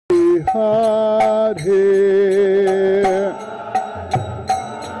Bihari.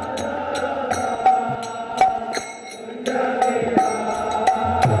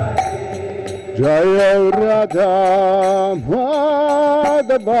 Jaya Radha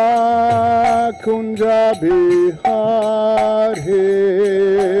Madhava Kunja Bihari.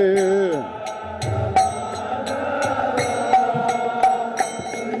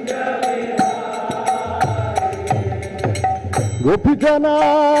 Gopijana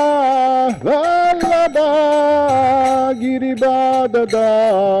Vallabha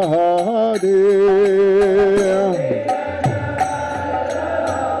Giribadadari.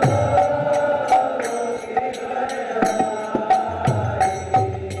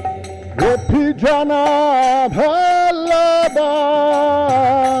 Gopijana Vallabha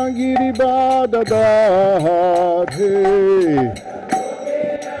Giribadadari.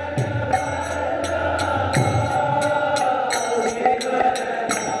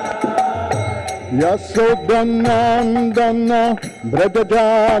 Yasodanandana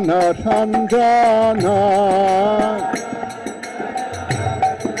Brajajana Ranjana.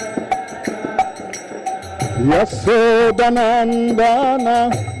 Yasodanandana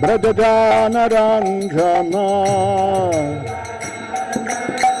Brajajana Ranjana.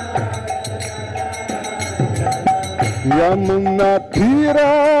 Yamuna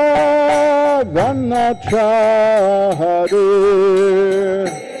Tira Vanachari.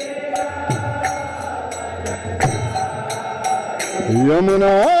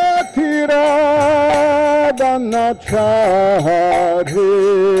 Yamuna Tira Vanachari.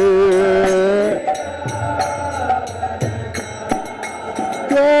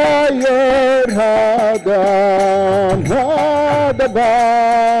 Jaya Radha Madhava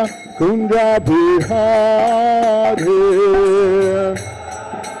Kunja Bihari.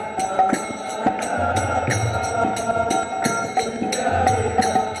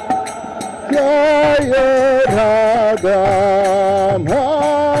 Jaya Radha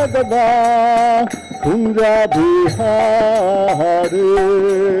Madhava Kunja Bihari.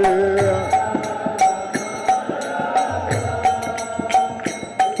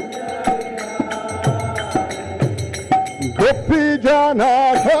 Gopijana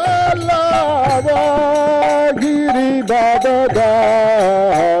Vallabha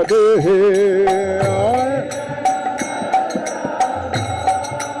Giribadadari.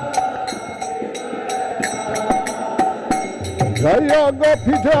 Jaya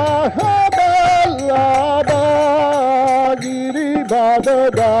Gopijana Vallabha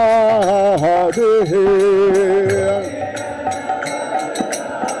Giribadadari.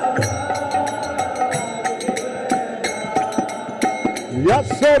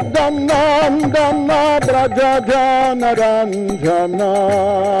 Yasodanandana Brajajana Ranjana.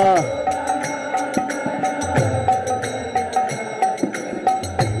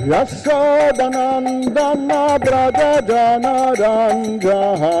 Yasodanandana Brajajana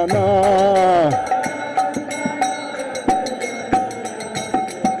Ranjana.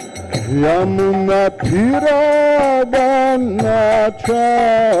 Yamuna Tira Vanachari.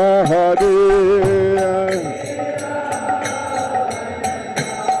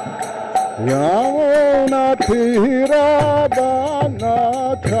 Yamuna Tira Vanachari.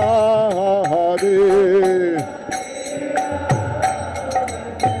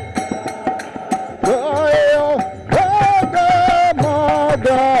 Jaya Radha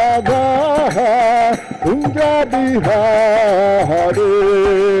Madhava Kunja Bihari.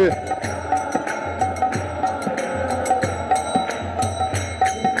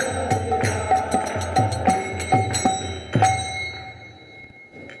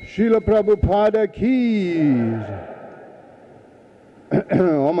 Srila Prabhupada ki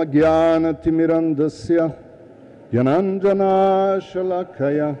Om Jnana Timirandasya Jnanjana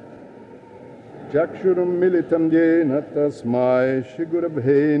Shalakaya Chakshurum Militam Jena Tasmai Shri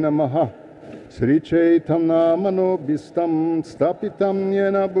Gurabhe Namaha Sri Chaitanya Manobhistam Stapitam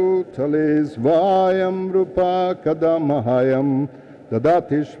Yena Bhutale Svayam Rupa Kadamahayam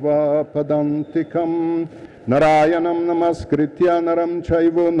Dadati Padantikam Narayanam Namaskritya Naram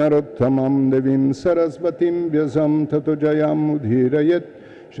Chaivo Narottamam Devim Sarasvatim Vyasam Tato Jayam Udhirayet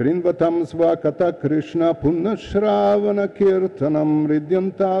Shrinvatam Svakata Krishna Punashravana Kirtanam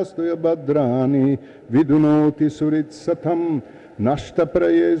Ridyantastoya Badrani Vidunoti Suritsatam Nashta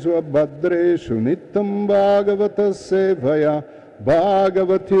Prayezu Badreshu Nitam Bhagavata Sevaya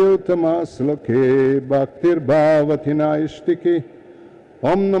Bhagavati Uttamasloke Bhaktir Bhavati Naishtiki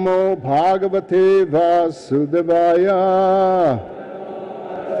Om Namo Bhagavate Vasudevaya.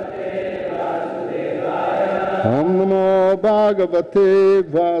 Om Namo Bhagavate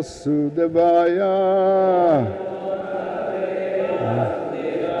Vasudevaya.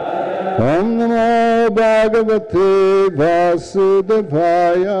 Om Namo Bhagavate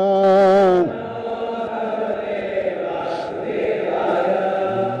Vasudevaya.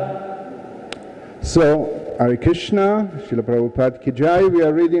 So, Hare Krishna, Srila Prabhupada Ki Jai. We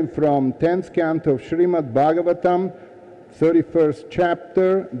are reading from 10th canto of Srimad Bhagavatam, 31st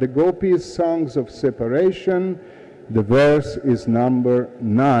chapter, the Gopis' Songs of Separation. The verse is number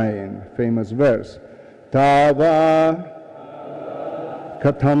 9, famous verse. Tava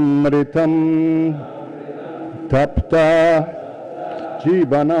Katamritam Tapta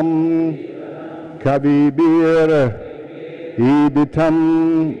Jivanam Kavibir Ibitam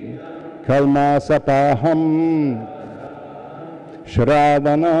Kalmasapaham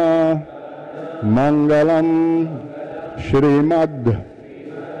Shravana Mangalam Shrimad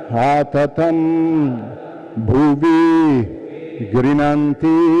Hatatam Bhuvi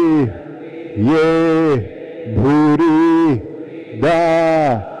Grinanti Ye Bhuri Da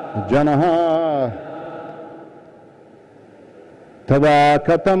Janaha Tava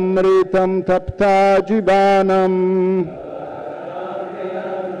Katamritam Tapta Jivanam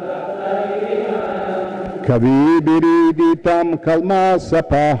Kavibiriditam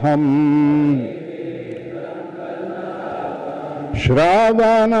Kalmasapaham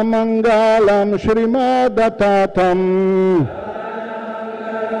Shravana Mangalam Shrimadatam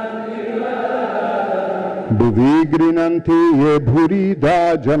Bhuvi Grinanti Ye Bhurida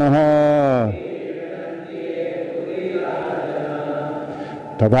Janaha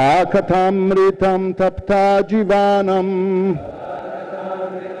Tavakatamritam Tapta Jivanam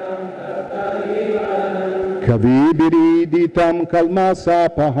Kavibiriditam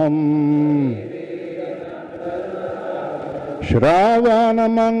Kalmasapaham Shravana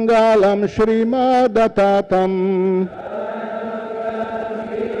Mangalam Shrimadatam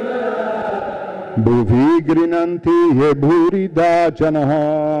Bhuvi Grinanti Ye Bhurida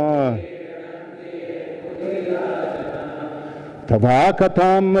Janaha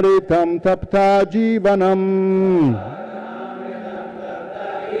Tavakatamritam Tapta Jivanam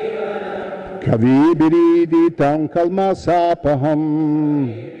Kavibiriditam Kalmasapaham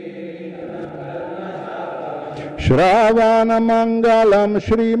Shravana Mangalam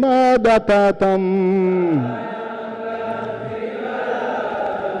Shrimadatam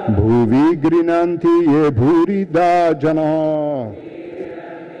Bhuvi Grinanti Ye Bhurida Jana.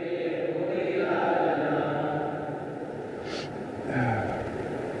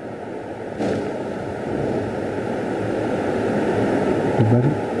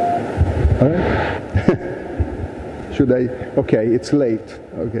 Everybody? All right? Should I? Okay, it's late.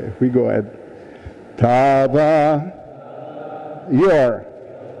 Okay, we go ahead. Tava, your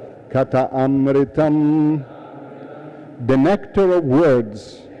Kata Amritam, the nectar of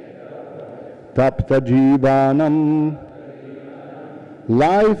words, Tapta Jivanam,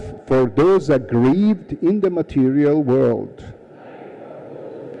 life for those aggrieved in the material world.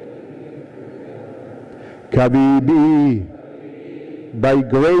 Kavibi, by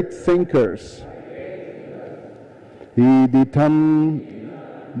great thinkers. Iditam,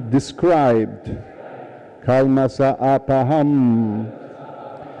 described. Kalmasa apaham,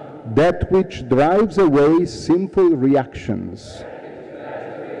 that which drives away sinful reactions.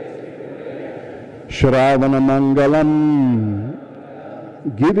 Shravana mangalam,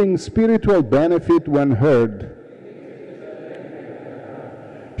 giving spiritual benefit when heard.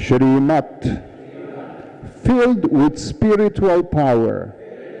 Shrimat, filled with spiritual power.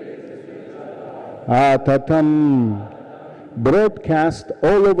 Atatam, broadcast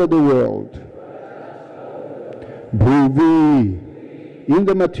all over the world. Bhuvi, in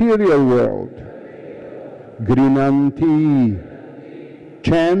the material world. Grinanti,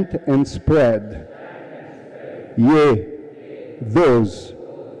 chant and spread. Ye, those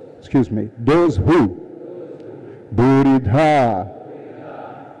who. Buridha,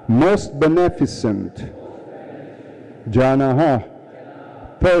 most beneficent. Janaha,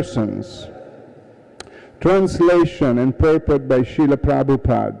 persons. Translation and purport by Srila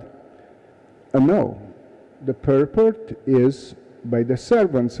Prabhupada. No, the purport is by the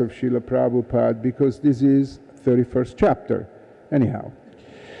servants of Srila Prabhupada, because this is 31st chapter. Anyhow.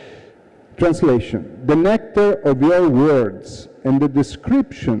 Translation. The nectar of your words and the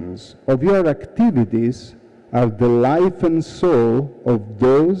descriptions of your activities are the life and soul of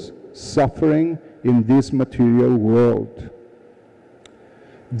those suffering in this material world.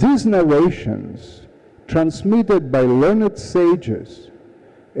 These narrations, transmitted by learned sages,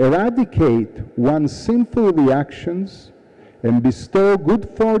 eradicate one's sinful reactions and bestow good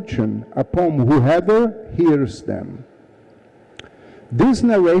fortune upon whoever hears them. These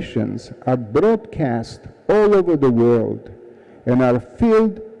narrations are broadcast all over the world and are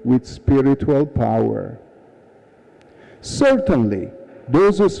filled with spiritual power. Certainly,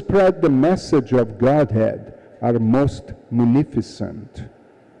 those who spread the message of Godhead are most munificent.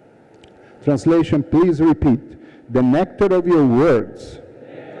 Translation, please repeat. The nectar of your words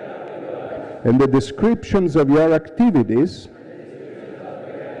and the descriptions of your activities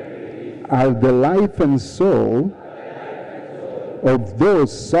are the life and soul of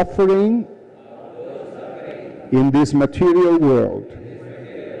those suffering in this material world.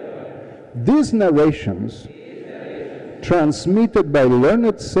 These narrations, transmitted by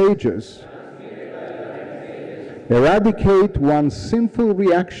learned sages, eradicate one's sinful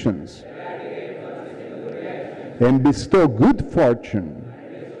reactions and bestow good fortune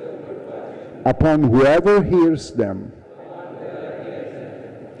upon whoever hears them.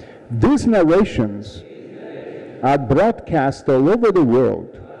 These narrations are broadcast all over the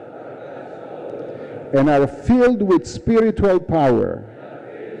world and are filled with spiritual power.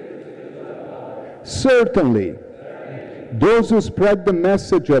 Certainly, those who spread the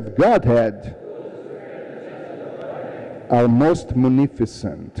message of Godhead are most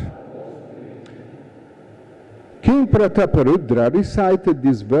munificent. King Prataparudra recited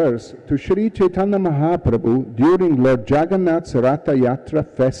this verse to Sri Chaitanya Mahaprabhu during Lord Jagannath's Ratha Yatra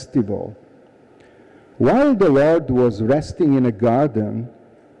festival. While the Lord was resting in a garden,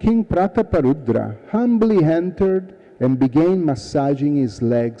 King Prataparudra humbly entered and began massaging his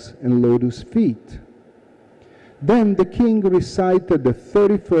legs and lotus feet. Then the king recited the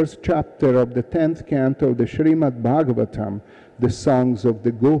 31st chapter of the 10th canto of the Srimad Bhagavatam, the songs of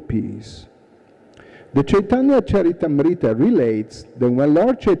the gopis. The Chaitanya Charitamrita relates that when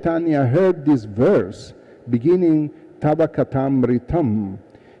Lord Chaitanya heard this verse, beginning Tavakatamritam,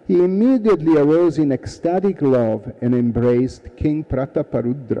 he immediately arose in ecstatic love and embraced King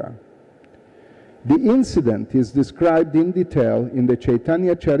Prataparudra. The incident is described in detail in the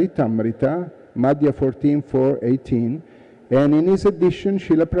Chaitanya Charitamrita, Madhya 14.4.18, and in his edition,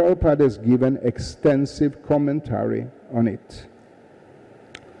 Srila Prabhupada has given extensive commentary on it.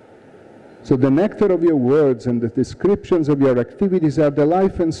 So the nectar of your words and the descriptions of your activities are the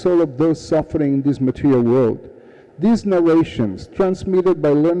life and soul of those suffering in this material world. These narrations, transmitted by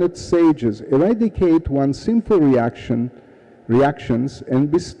learned sages, eradicate one's sinful reactions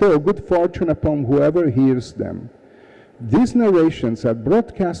and bestow good fortune upon whoever hears them. These narrations are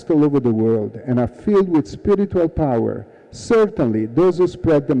broadcast all over the world and are filled with spiritual power. Certainly, those who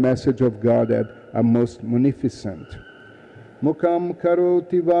spread the message of Godhead are most munificent. Mukam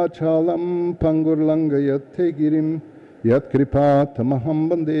karoti vachalam pangurlangayate girim yat kripatamaham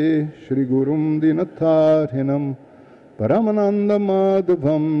bande Shri Gurum Dinatarinam Paramananda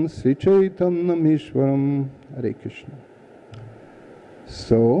Madhavam Sri Chaitanyam Ishwaram. Hare Krishna.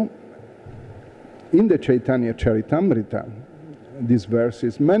 So, in the Chaitanya Charitamrita, this verse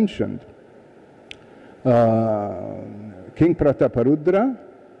is mentioned. King Prataparudra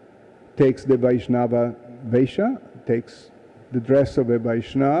takes the Vaishnava Vesha, takes the dress of a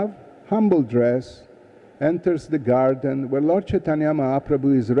Vaishnava, humble dress, enters the garden where Lord Chaitanya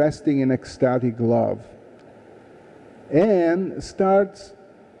Mahaprabhu is resting in ecstatic love, and starts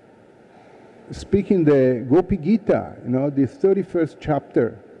speaking the Gopi Gita, the 31st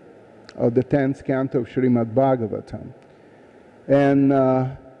chapter of the 10th canto of Srimad Bhagavatam. And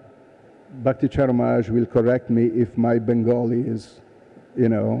Bhakti Charamaj will correct me if my Bengali is,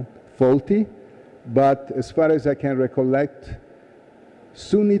 faulty, but as far as I can recollect,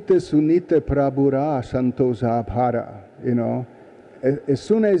 Sunite Sunite Prabhura Santosa Bhara, as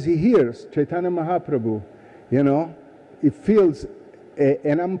soon as he hears Chaitanya Mahaprabhu, he feels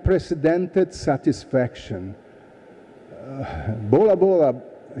an unprecedented satisfaction. Bola Bola,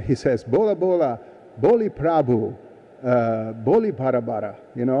 he says, Bola Bola, Boli Prabhu, Boli Bharabara,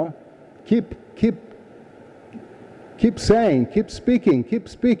 keep saying, keep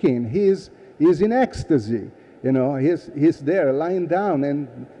speaking. He's in ecstasy, he's there lying down, and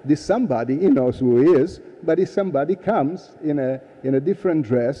this somebody, he knows who he is, but this somebody comes in a different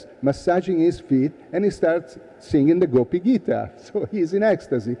dress, massaging his feet, and he starts singing the Gopi Gita. So he's in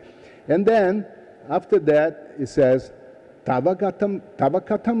ecstasy. And then, after that, he says, Tavakatam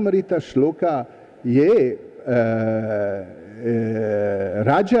Rita Shloka Ye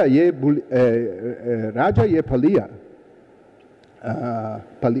Raja Ye Paliya.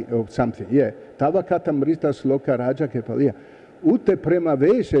 Or something, yeah. Tavakatam Rita Shloka Raja Ke Paliya. Ute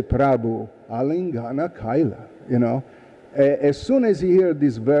Premaveshe Prabhu Alingana Kaila. As soon as he hears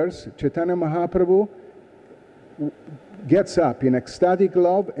this verse, Chaitanya Mahaprabhu gets up in ecstatic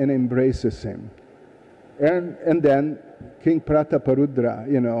love and embraces him. And then King Prataparudra,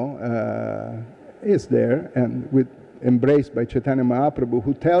 is there, and with embraced by Chaitanya Mahaprabhu,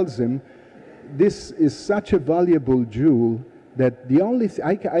 who tells him, this is such a valuable jewel that the only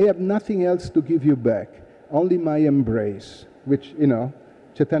I have nothing else to give you back, only my embrace, which, you know,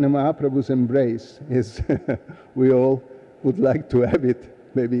 Chaitanya Mahaprabhu's embrace is, we all would like to have it,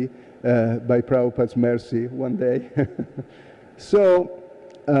 maybe by Prabhupada's mercy one day. So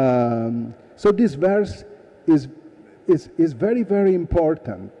this verse is very, very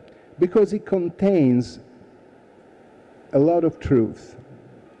important because it contains a lot of truth,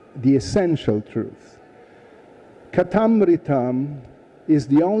 the essential truth. Katamritam is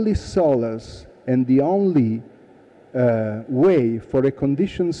the only solace and the only way for a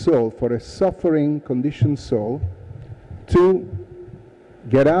conditioned soul, for a suffering conditioned soul, to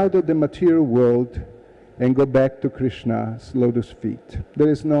get out of the material world and go back to Krishna's lotus feet. There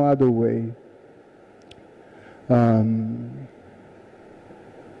is no other way.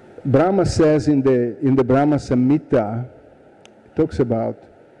 Brahma says in the Brahma Samhita, it talks about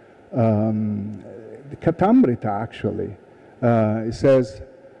the Katamrita actually. It says,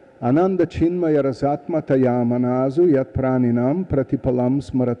 Ananda Chinmaya Rasatma Tayamanazu Yat Praninam Pratipalam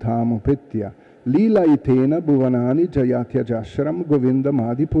Smaratam Upitya Lila Itena Bhuvanani Jayatya Jasharam Govinda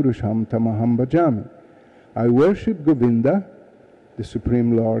Madi Purusham Tamaham Bhajami. I worship Govinda, the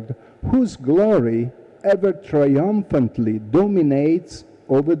Supreme Lord, whose glory ever triumphantly dominates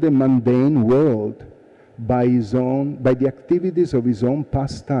over the mundane world by the activities of his own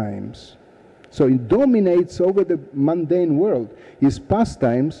pastimes. So he dominates over the mundane world, his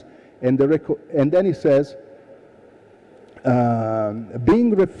pastimes, and then he says,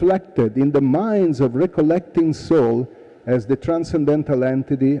 being reflected in the minds of recollecting soul as the transcendental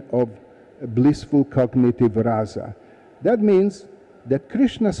entity of blissful cognitive rasa. That means that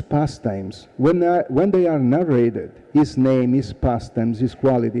Krishna's pastimes, when they are narrated, his name, his pastimes, his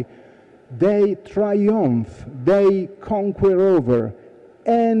quality, they triumph, they conquer over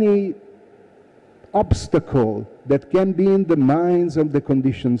any obstacle that can be in the minds of the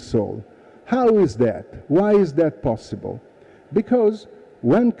conditioned soul. How is that? Why is that possible? Because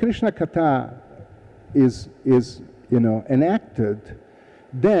when Krishna Katha is enacted,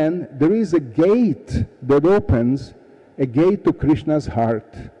 then there is a gate that opens, a gate to Krishna's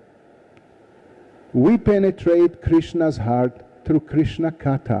heart. We penetrate Krishna's heart through Krishna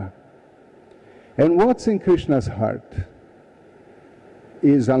Katha. And what's in Krishna's heart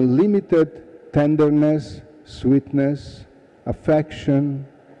is unlimited tenderness, sweetness, affection,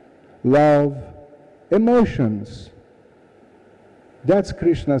 love, emotions. That's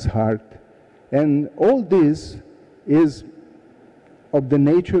Krishna's heart. And all this is of the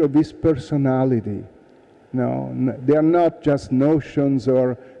nature of his personality. No, they are not just notions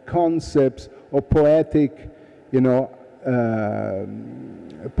or concepts or poetic,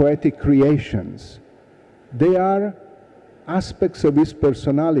 poetic creations. They are aspects of his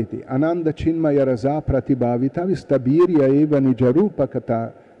personality. Ananda Chinmaya Rasa Pratibhavita Vistabirya Eva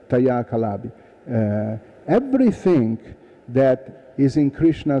Nijarupa Taya Kalabi. Everything that is in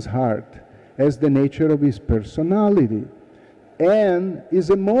Krishna's heart has the nature of his personality. And his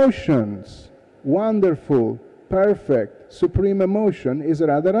emotions, wonderful, perfect, supreme emotion is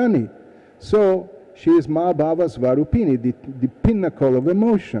Radharani. So she is Mahabhava Svarupini, the pinnacle of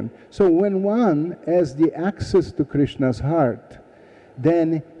emotion. So when one has the access to Krishna's heart,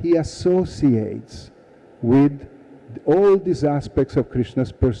 then he associates with all these aspects of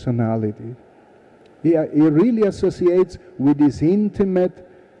Krishna's personality. He really associates with his intimate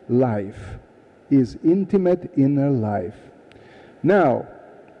life, his intimate inner life. Now,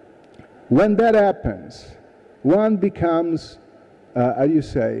 when that happens, one becomes,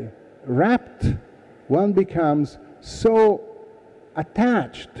 wrapped. One becomes so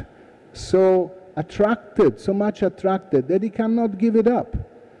attached, so attracted, so much attracted that he cannot give it up.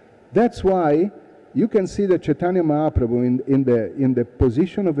 That's why you can see that Chaitanya Mahaprabhu in the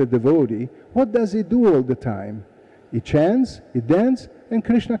position of a devotee, what does he do all the time? He chants, he dances, and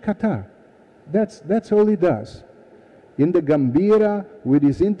Krishna Katha. That's all he does. In the Gambhira, with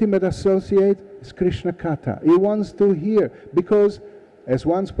his intimate associate, is Krishna Katha. He wants to hear, because, as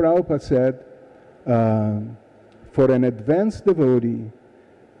once Prabhupada said, for an advanced devotee,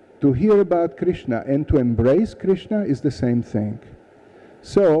 to hear about Krishna and to embrace Krishna is the same thing.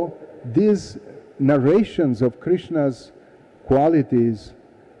 So, these narrations of Krishna's qualities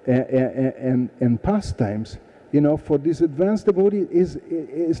and pastimes, for this advanced devotee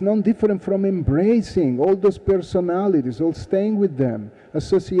is non different from embracing all those personalities, all staying with them,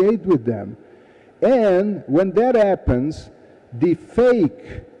 associate with them. And when that happens, the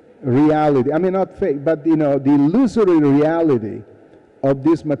fake reality, not fake, but the illusory reality of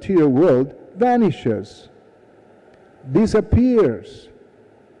this material world vanishes. disappears,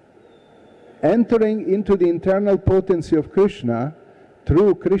 entering into the internal potency of Krishna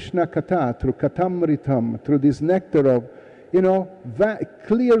through Krishna Kata, through Katamritam, through this nectar of,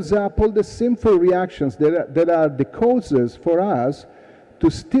 clears up all the sinful reactions that are the causes for us to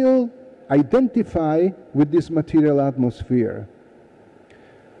still identify with this material atmosphere.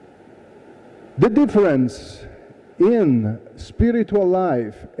 The difference in spiritual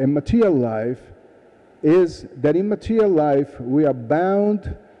life and material life is that in material life we are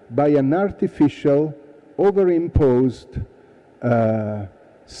bound by an artificial, overimposed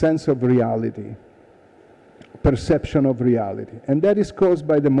sense of reality, perception of reality, and that is caused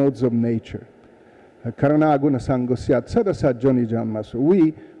by the modes of nature. Karanaguna sangosyat sadasajjoni janmasu.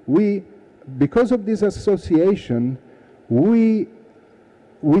 We, because of this association, we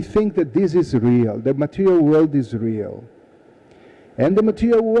think that this is real, the material world is real. And the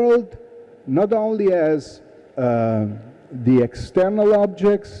material world not only has the external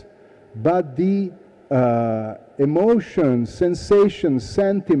objects, but the emotions, sensations,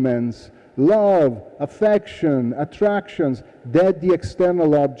 sentiments, love, affection, attractions that the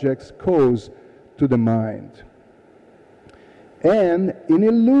external objects cause to the mind. And in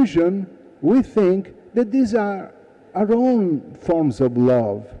illusion, we think that these are our own forms of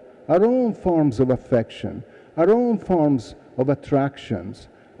love, our own forms of affection, our own forms of attractions,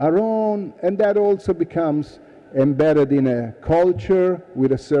 our own, and that also becomes embedded in a culture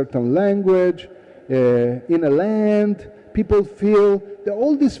with a certain language, in a land. People feel that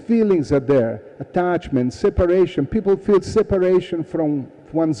all these feelings are there, attachment, separation. People feel separation from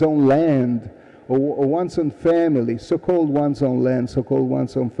one's own land or one's own family, so-called one's own land, so-called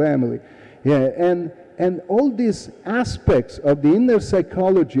one's own family. And all these aspects of the inner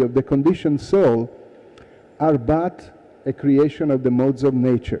psychology of the conditioned soul are but a creation of the modes of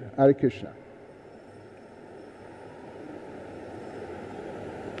nature. Hare Krishna.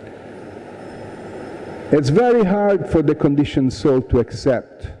 It's very hard for the conditioned soul to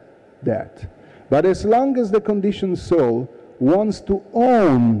accept that. But as long as the conditioned soul wants to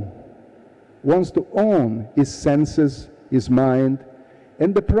own his senses, his mind,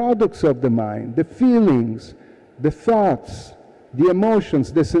 and the products of the mind, the feelings, the thoughts, the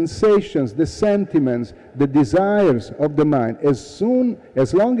emotions, the sensations, the sentiments, the desires of the mind, as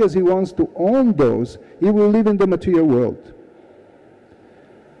long as he wants to own those, he will live in the material world.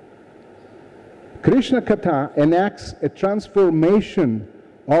 Krishna Kata enacts a transformation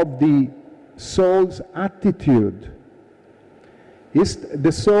of the soul's attitude.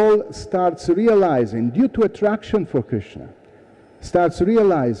 The soul starts realizing, due to attraction for Krishna, starts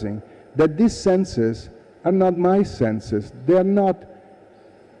realizing that these senses are not my senses. They are not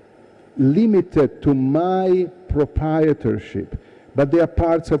limited to my proprietorship, but they are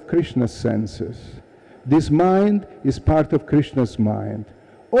parts of Krishna's senses. This mind is part of Krishna's mind.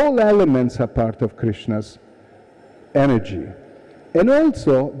 All elements are part of Krishna's energy. And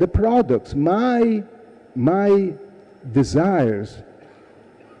also the products, my desires,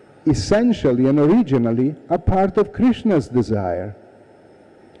 essentially and originally are part of Krishna's desire.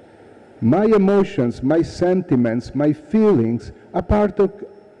 My emotions, my sentiments, my feelings are part of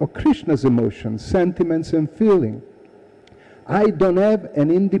Krishna's emotions, sentiments and feeling. I don't have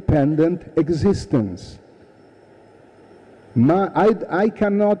an independent existence. I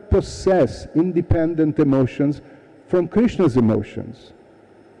cannot possess independent emotions from Krishna's emotions.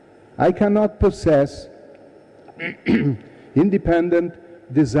 I cannot possess independent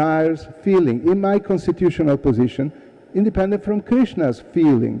desires, feeling, in my constitutional position, independent from Krishna's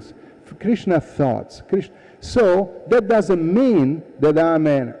feelings, Krishna's thoughts. So that doesn't mean that I'm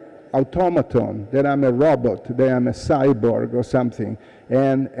an automaton, that I'm a robot, that I'm a cyborg or something,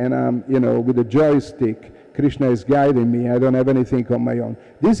 and I'm, with a joystick, Krishna is guiding me, I don't have anything on my own.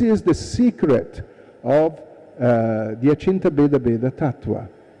 This is the secret of the Achinta Beda Beda Tattva.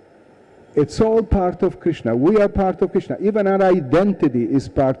 It's all part of Krishna. We are part of Krishna. Even our identity is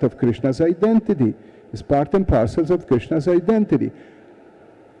part of Krishna's identity. It's part and parcels of Krishna's identity.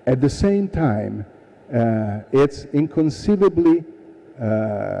 At the same time, it's inconceivably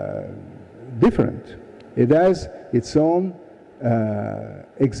different. It has its own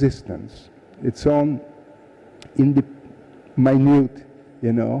existence, its own minute,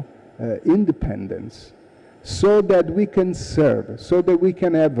 independence, so that we can serve, so that we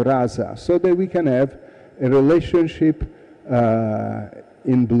can have rasa, so that we can have a relationship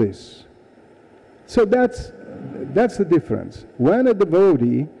in bliss. So that's the difference. When a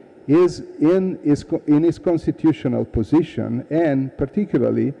devotee is in his constitutional position, and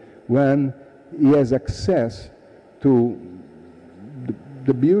particularly when he has access to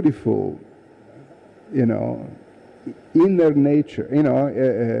the beautiful, inner nature,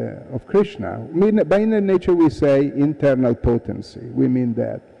 of Krishna. By inner nature we say internal potency. We mean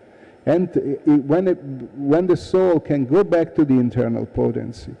that. And when the soul can go back to the internal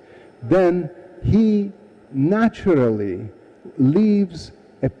potency, then he naturally lives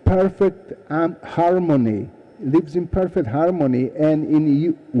a perfect harmony, lives in perfect harmony and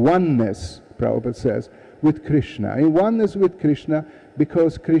in oneness, Prabhupada says, with Krishna. In oneness with Krishna,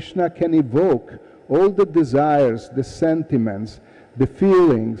 because Krishna can evoke all the desires, the sentiments, the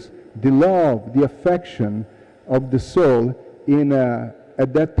feelings, the love, the affection of the soul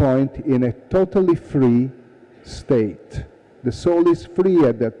at that point in a totally free state. The soul is free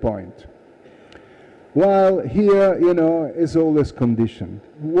at that point. While here, is always conditioned.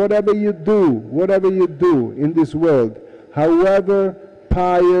 Whatever you do in this world, however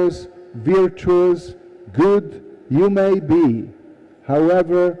pious, virtuous, good you may be,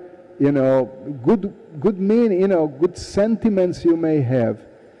 however, good sentiments you may have,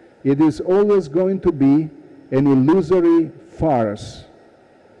 it is always going to be an illusory farce,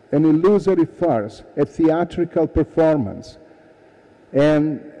 a theatrical performance,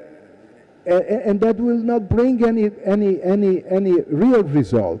 and that will not bring any real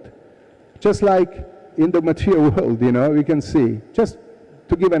result. Just like in the material world, we can see, just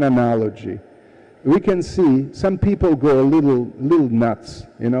to give an analogy, we can see some people go a little nuts,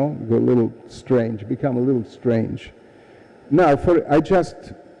 go a little strange, become a little strange. Now, I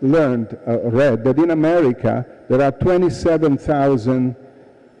just read that in America there are 27,000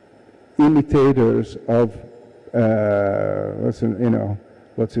 imitators of,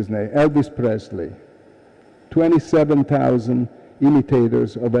 what's his name? Elvis Presley. 27,000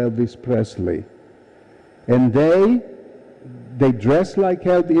 imitators of Elvis Presley. And they dress like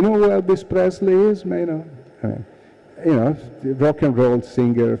Elvis. You know who Elvis Presley is? Rock and roll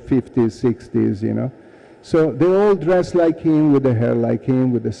singer, 50s, 60s, So they all dress like him, with the hair like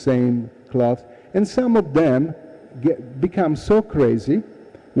him, with the same cloth. And some of them become so crazy.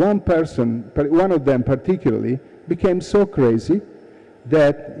 One of them particularly, became so crazy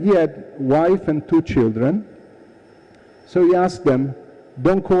that he had wife and 2 children. So he asked them,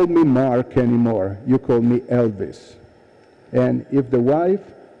 don't call me Mark anymore, you call me Elvis. And if the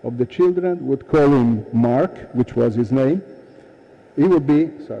wife of the children would call him Mark, which was his name, he would be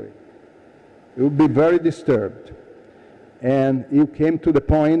very disturbed. And he came to the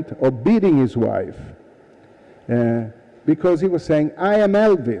point of beating his wife. Because he was saying, I am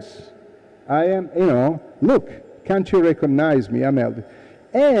Elvis. I am, look, can't you recognize me? I'm Elvis.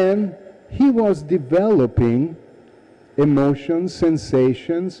 And he was developing emotions,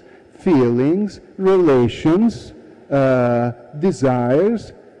 sensations, feelings, relations,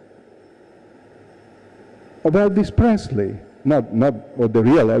 desires of Elvis Presley. Not of the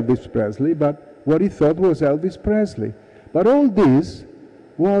real Elvis Presley, but what he thought was Elvis Presley. But all this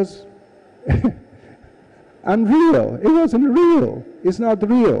was unreal. It wasn't real. It's not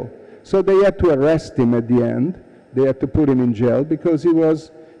real. So they had to arrest him at the end. They had to put him in jail because he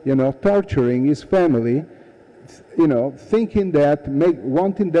was, torturing his family, thinking that,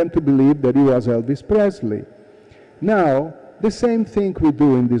 wanting them to believe that he was Elvis Presley. Now, the same thing we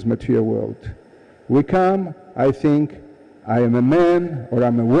do in this material world. We come, I think, I am a man or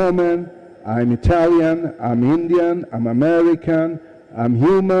I'm a woman, I'm Italian, I'm Indian, I'm American, I'm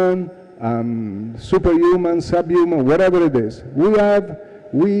human, I'm superhuman, subhuman, whatever it is.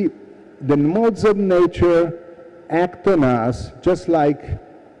 The modes of nature act on us just like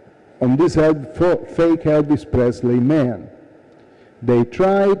on this fake Elvis Presley man. They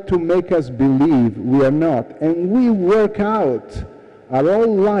try to make us believe we are not, and we work out our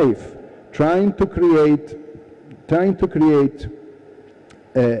whole life trying to create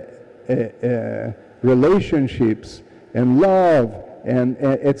relationships and love and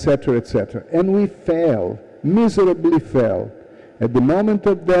etc., etc. And we fail, miserably fail. At the moment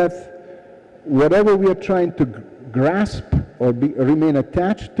of death, whatever we are trying to grasp or remain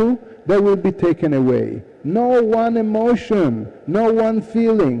attached to, that will be taken away. No one emotion, no one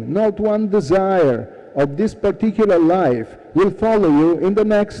feeling, not one desire of this particular life will follow you in the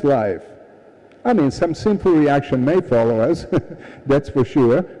next life. I mean, some simple reaction may follow us, that's for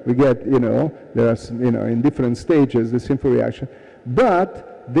sure. We get, there are, in different stages, the simple reaction.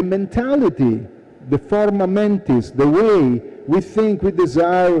 But the mentality, the forma mentis, the way we think, we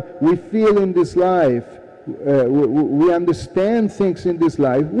desire, we feel in this life, we understand things in this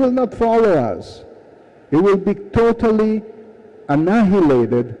life, will not follow us. It will be totally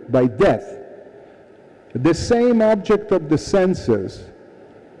annihilated by death. The same object of the senses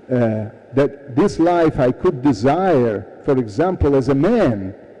that this life I could desire, for example, as a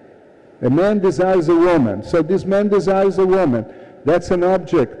man, A man desires a woman. So this man desires a woman. That's an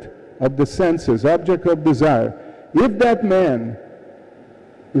object of the senses, object of desire. If that man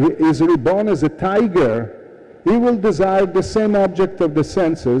is reborn as a tiger, he will desire the same object of the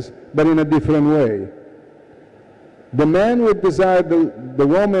senses, but in a different way. The man will desire the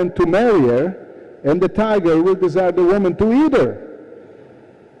woman to marry her, and the tiger will desire the woman to eat her.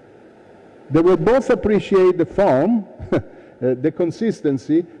 They will both appreciate the form, the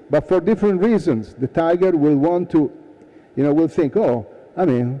consistency, but for different reasons. The tiger will want to, will think, oh, I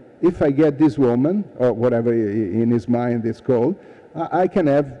mean, if I get this woman, or whatever in his mind it's called, I can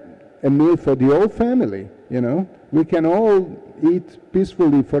have a meal for the whole family, We can all eat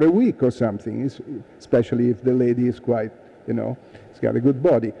peacefully for a week or something, especially if the lady is quite, it's got a good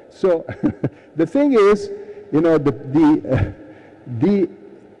body. So the thing is, the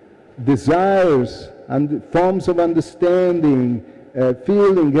desires and forms of understanding,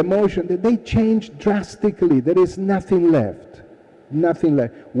 feeling, emotion, they change drastically. There is nothing left. Nothing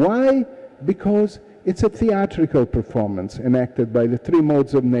left. Why? Because it's a theatrical performance enacted by the three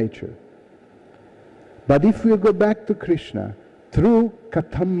modes of nature. But if we go back to Krishna, through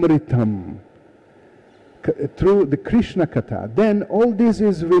katamritam, through the Krishna Katha, then all this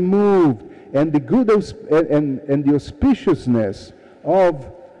is removed, and the good and the auspiciousness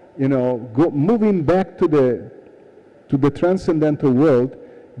of moving back to the transcendental world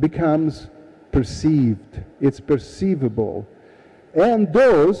becomes perceived. It's perceivable. And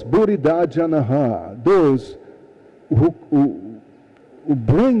those, Buridajanaha, those who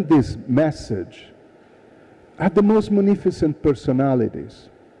bring this message are the most magnificent personalities.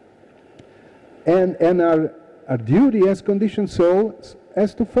 And our duty as conditioned souls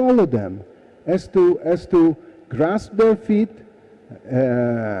is to follow them, as to grasp their feet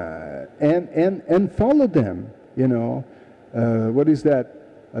and follow them. What is that?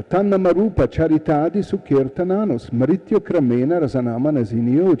 Tanna marupa charitadi sukirtananos marityo kramena rasanama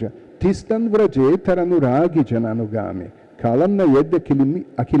nasinioja tistan vraje taranuragi jananugami kalam na yedda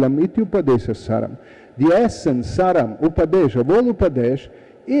akilam iti upadesha saram. The essence, saram, upadesha, of all upadesh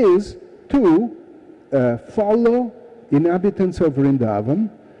is to follow inhabitants of Vrindavan,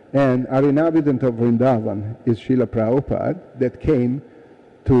 and our inhabitant of Vrindavan is Srila Prabhupada, that came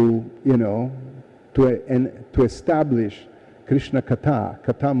to establish Krishna Katha,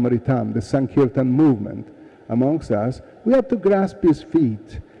 Katamritam, the Sankirtan movement amongst us. We have to grasp his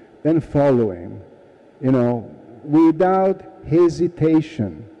feet and follow him, without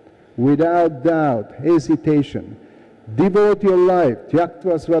hesitation, without doubt, hesitation. Devote your life.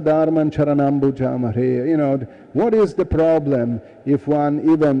 Tyaktva swadharman charanambu jamare. What is the problem if one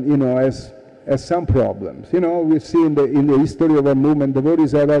even, has some problems? We see in the history of our movement,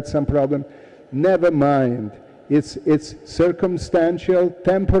 devotees have had some problem. Never mind. It's circumstantial,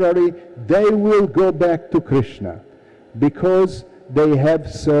 temporary. They will go back to Krishna because they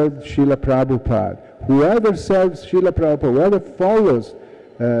have served Srila Prabhupada. Whoever serves Srila Prabhupada, whoever follows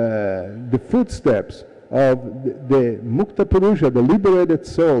the footsteps of the Mukta Purusha, the liberated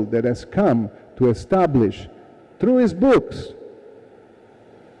soul that has come to establish through his books,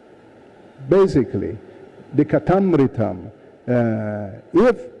 basically, the Katamritam.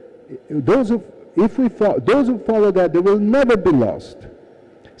 Those who follow that, they will never be lost.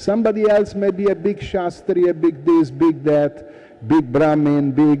 Somebody else may be a big Shastri, a big this, big that, big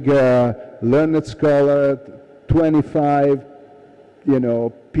Brahmin, big learned scholar, 25,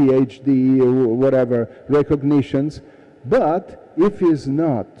 PhD or whatever, recognitions. But if he's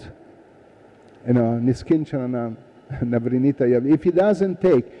not, Niskinchana Navrinita, if he doesn't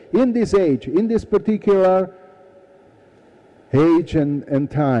take, in this age, in this particular age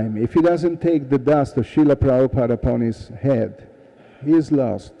and time, if he doesn't take the dust of Srila Prabhupada upon his head, he is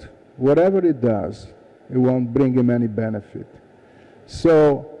lost. Whatever it does, it won't bring him any benefit.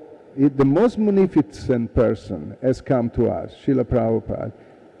 So, the most munificent person has come to us, Srila Prabhupada,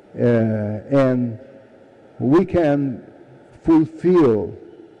 and we can fulfill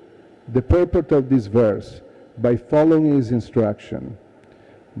the purport of this verse by following his instruction,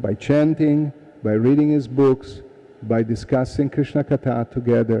 by chanting, by reading his books, by discussing Krishna Katha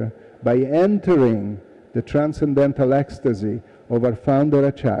together, by entering the transcendental ecstasy of our founder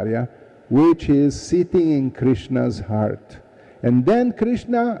Acharya, which is sitting in Krishna's heart. And then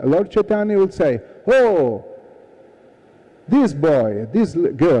Krishna, Lord Chaitanya will say, oh, this boy, this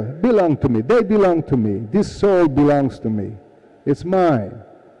girl belong to me, they belong to me, this soul belongs to me, it's mine.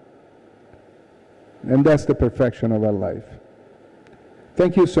 And that's the perfection of our life.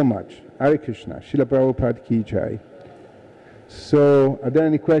 Thank you so much. Hare Krishna. Srila Prabhupada Ki Jai. So, are there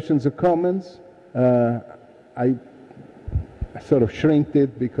any questions or comments? I sort of shrinked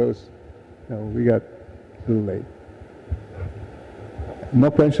it because No, we got a little late. No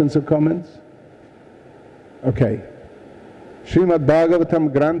questions or comments? Okay. Srimad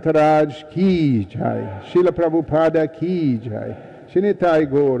Bhagavatam Grantaraj ki jai. Srila Prabhupada ki jai. Shinitai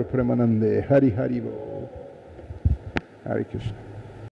Gaur Premanande. Hari Hari Bo. Hare Krishna.